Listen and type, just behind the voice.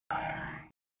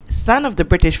son of the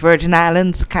British Virgin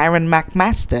Islands, Kyron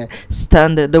Mcmaster,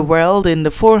 stunned the world in the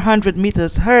 400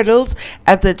 meters hurdles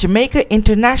at the Jamaica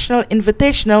International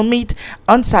Invitational Meet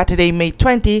on Saturday, May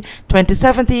 20,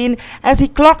 2017, as he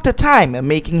clocked a time,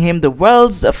 making him the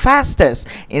world's fastest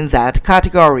in that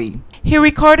category. He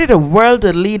recorded a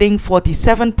world-leading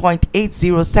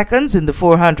 47.80 seconds in the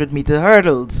 400-meter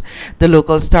hurdles. The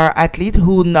local star athlete,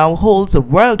 who now holds a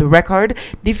world record,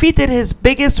 defeated his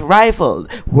biggest rival,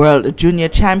 world junior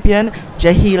champion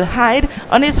Jahil Hyde,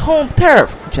 on his home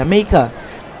turf, Jamaica.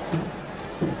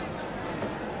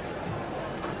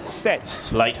 Set.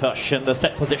 Slight hush in the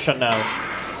set position now.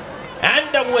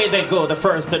 And away they go, the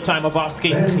first time of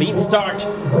asking. Clean start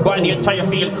by the entire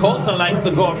field. Coulson likes to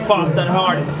go fast and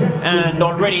hard. And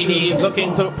already he is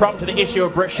looking to prompt the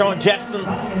issue. Sean Jackson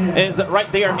is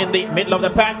right there in the middle of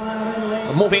the pack.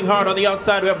 Moving hard on the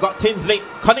outside, we have got Tinsley.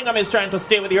 Cunningham is trying to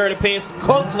stay with the early pace.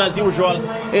 Coulson, as usual,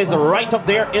 is right up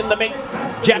there in the mix.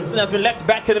 Jackson has been left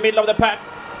back in the middle of the pack.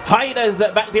 Hyde is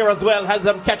back there as well, has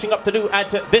some catching up to do at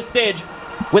this stage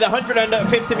with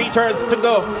 150 meters to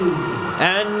go.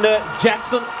 And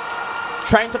Jackson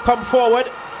trying to come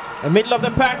forward, the middle of the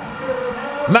pack.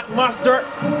 Mcmaster,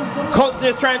 Coulson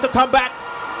is trying to come back.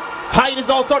 Hyde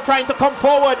is also trying to come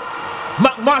forward.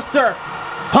 Mcmaster,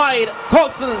 Hyde,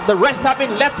 Coulson, the rest have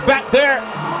been left back there.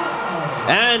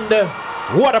 And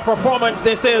what a performance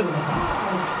this is.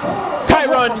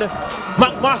 Kyron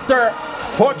Mcmaster,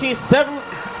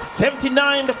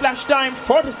 47.79 the flash time,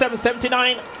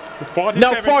 47.79.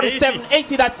 Now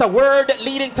 47.80, that's a world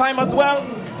leading time as well.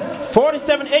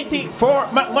 47.80 for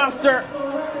Mcmaster.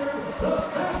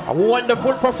 A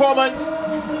wonderful performance.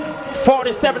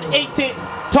 47.80,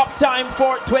 top time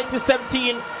for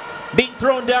 2017, being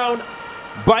thrown down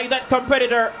by that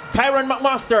competitor, Kyron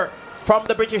Mcmaster from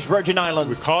the British Virgin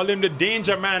Islands. We call him the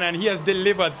danger man, and he has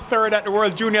delivered. Third at the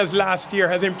World Juniors last year,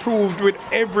 has improved with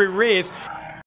every race.